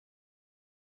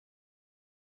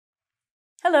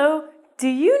Hello, do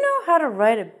you know how to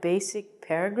write a basic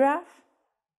paragraph?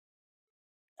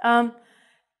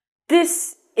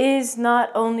 This is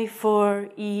not only for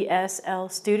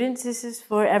ESL students, this is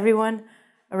for everyone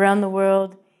around the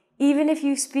world. Even if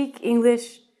you speak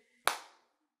English,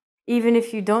 even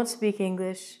if you don't speak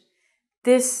English,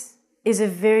 this is a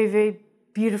very, very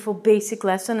beautiful basic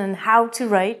lesson on how to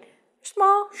write a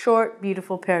small, short,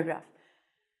 beautiful paragraph.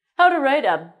 How to write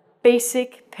a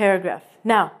basic paragraph.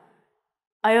 Now,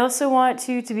 I also want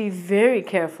you to be very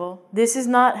careful. This is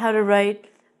not how to write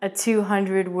a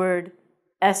 200-word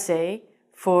essay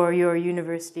for your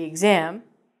university exam.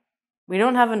 We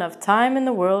don't have enough time in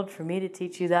the world for me to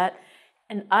teach you that,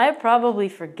 and I probably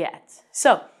forget.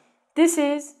 So, this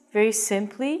is very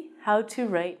simply how to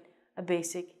write a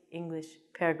basic English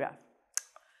paragraph.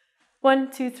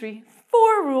 1, 2, 3,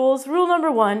 4 rules. Rule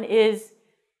number 1 is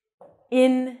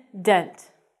indent.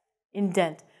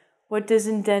 Indent. What does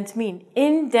indent mean?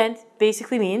 Indent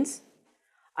basically means,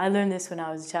 I learned this when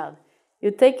I was a child.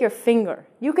 You take your finger.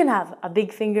 You can have a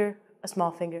big finger, a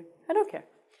small finger. I don't care.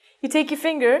 You take your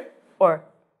finger, or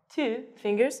 2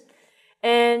 fingers,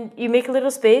 and you make a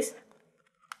little space.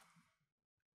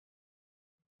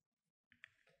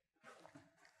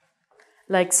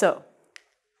 Like so.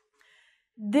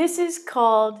 This is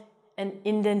called an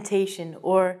indentation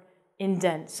or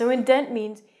indent. So indent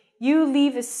means you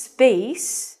leave a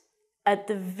space at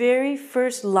the very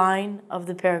first line of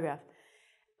the paragraph.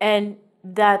 And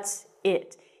that's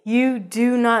it. You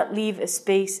do not leave a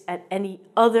space at any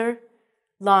other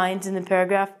lines in the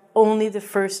paragraph, only the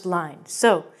first line.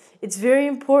 So it's very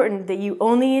important that you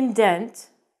only indent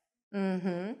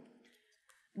the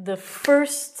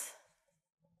first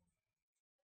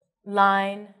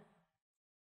line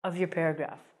of your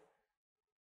paragraph.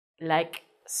 Like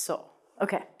so.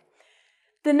 Okay.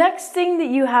 The next thing that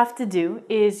you have to do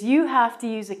is you have to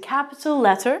use a capital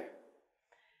letter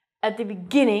at the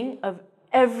beginning of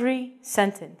every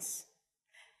sentence.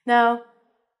 Now,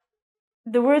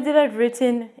 the word that I've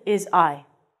written is I.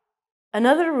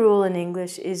 Another rule in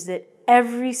English is that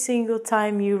every single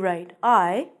time you write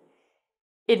I,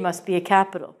 it must be a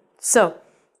capital. So,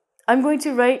 I'm going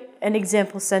to write an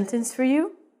example sentence for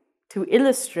you to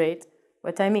illustrate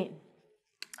what I mean.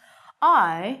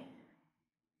 I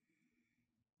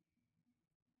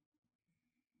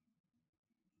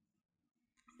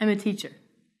am a teacher.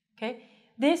 Okay?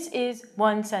 This is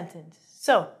one sentence.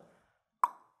 So,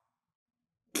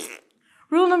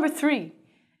 rule number 3.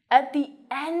 At the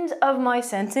end of my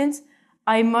sentence,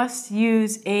 I must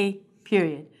use a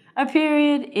period. A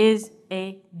period is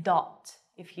a dot,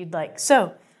 if you'd like.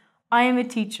 So, I am a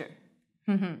teacher.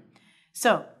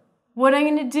 So, what I'm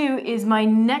going to do is my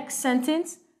next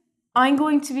sentence, I'm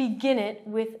going to begin it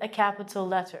with a capital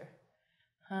letter.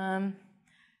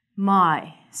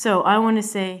 My. So, I want to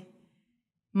say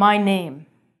my name.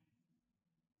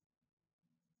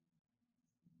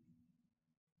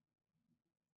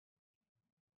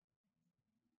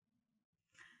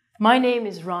 My name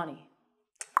is Ronnie.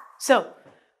 So,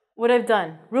 what I've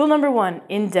done, rule number 1,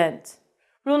 indent.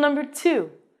 Rule number 2,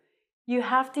 you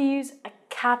have to use a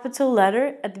capital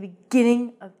letter at the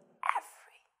beginning of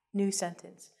every new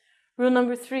sentence. Rule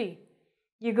number 3,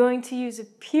 you're going to use a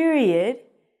period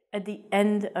at the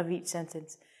end of each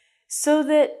sentence so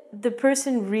that the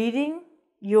person reading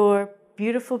your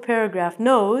beautiful paragraph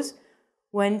knows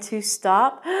when to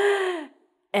stop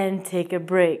and take a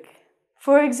break.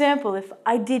 For example, if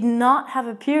I did not have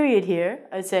a period here,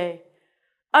 I'd say,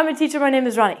 I'm a teacher, my name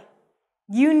is Ronnie.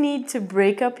 You need to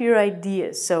break up your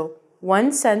ideas. So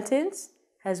one sentence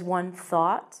has one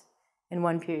thought and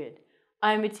one period.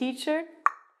 I'm a teacher,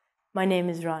 my name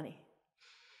is Ronnie.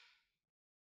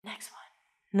 Next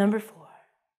one, number 4.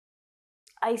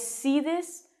 I see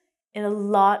this in a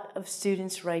lot of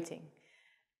students' writing.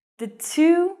 The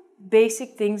 2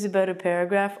 basic things about a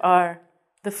paragraph are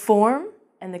the form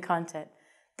and the content.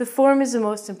 The form is the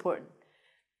most important.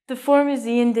 The form is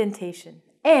the indentation.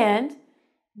 And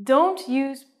don't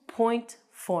use point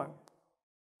form.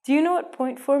 Do you know what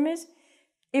point form is?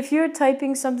 If you're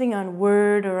typing something on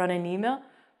Word or on an email,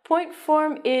 point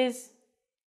form is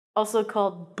also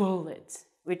called bullet,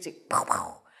 which is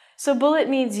so bullet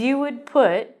means you would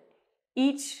put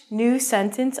each new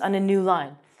sentence on a new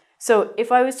line. So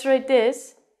if I was to write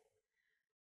this,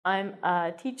 I'm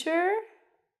a teacher,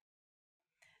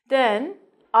 then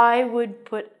I would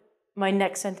put my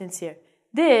next sentence here.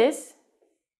 This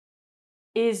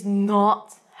is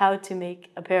not how to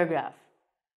make a paragraph.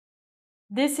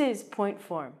 This is point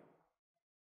form.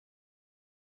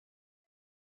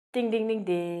 Ding, ding, ding,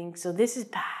 ding. So this is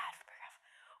bad for paragraph.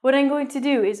 What I'm going to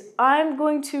do is I'm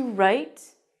going to write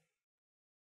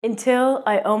until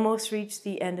I almost reach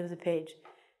the end of the page.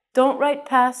 Don't write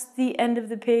past the end of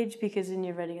the page because then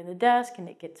you're writing on the desk and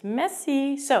it gets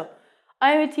messy. So,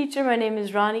 I'm a teacher. My name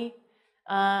is Ronnie.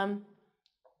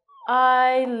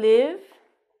 I live.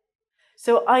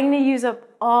 So I'm going to use up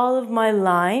all of my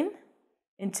line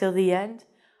until the end.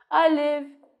 I live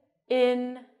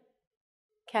in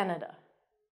Canada.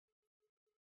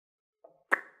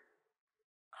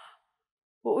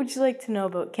 What would you like to know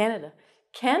about Canada?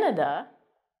 Canada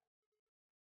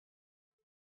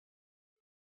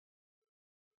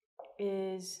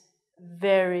is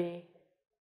very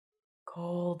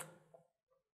cold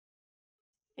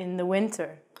in the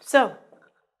winter. So,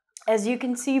 as you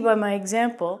can see by my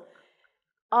example,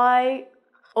 I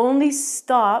only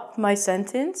stop my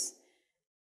sentence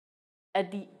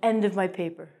at the end of my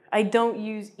paper. I don't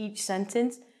use each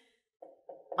sentence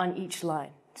on each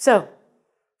line. So,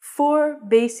 4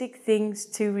 basic things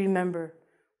to remember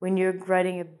when you're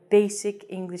writing a basic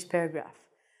English paragraph.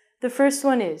 The first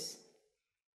one is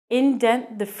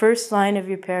indent the first line of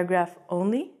your paragraph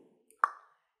only.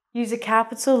 Use a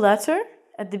capital letter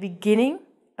at the beginning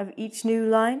of each new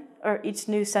line or each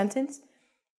new sentence,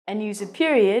 and use a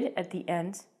period at the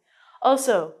end.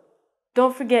 Also,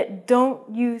 don't forget,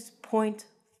 don't use point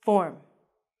form.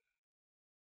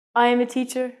 I am a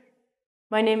teacher.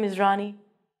 My name is Ronnie.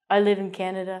 I live in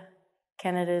Canada.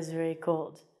 Canada is very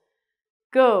cold.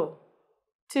 Go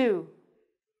to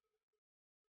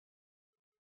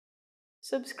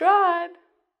subscribe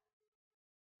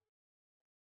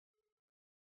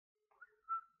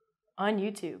on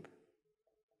YouTube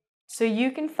so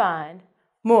you can find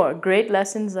more great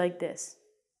lessons like this.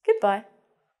 Goodbye.